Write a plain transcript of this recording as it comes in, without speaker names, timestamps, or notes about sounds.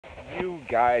You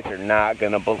guys are not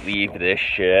gonna believe this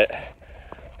shit.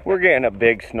 We're getting a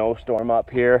big snowstorm up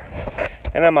here,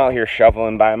 and I'm out here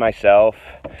shoveling by myself.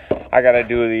 I gotta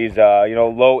do these,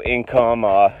 low income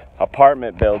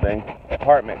apartment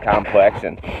complex,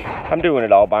 and I'm doing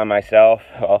it all by myself.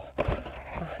 Well,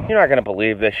 you're not gonna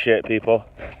believe this shit, people.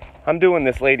 I'm doing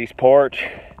this lady's porch,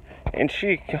 and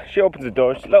she opens the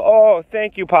door. She's like, "Oh,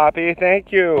 thank you, Poppy,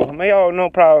 thank you." I'm like, "Oh, no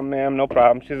problem, ma'am, no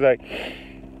problem." She's like,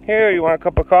 "Here, you want a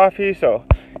cup of coffee?" So,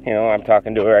 I'm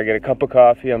talking to her. I get a cup of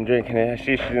coffee. I'm drinking it.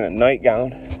 She's in a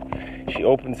nightgown. She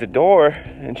opens the door,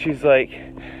 and she's like,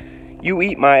 "You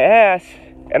eat my ass,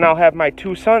 and I'll have my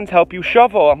 2 sons help you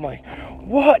shovel." I'm like,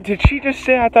 "What did she just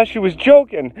say?" I thought she was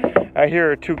joking. I hear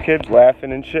her 2 kids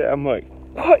laughing and shit. I'm like,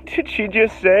 "What did she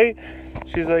just say?"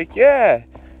 She's like, "Yeah,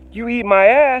 you eat my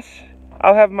ass,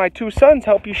 I'll have my 2 sons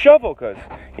help you shovel, because,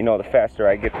 the faster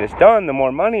I get this done, the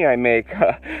more money I make."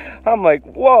 I'm like,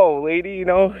 "Whoa, lady,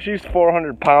 she's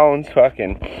 400 pounds,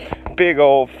 fucking big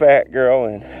old fat girl,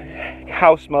 and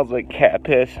house smells like cat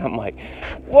piss." I'm like,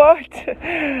 "What?"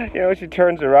 She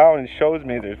turns around and shows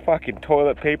me there's fucking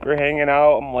toilet paper hanging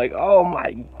out. I'm like, "Oh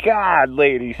my God,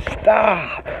 lady,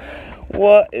 stop.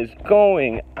 What is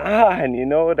going on?" You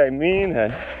know what I mean?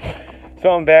 And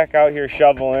so I'm back out here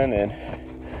shoveling, and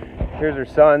here's her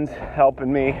sons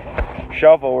helping me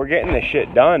shovel. We're getting this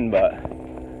shit done, but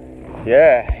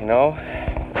yeah,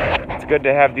 it's good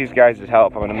to have these guys'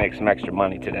 help. I'm gonna make some extra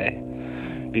money today.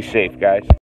 Be safe, guys.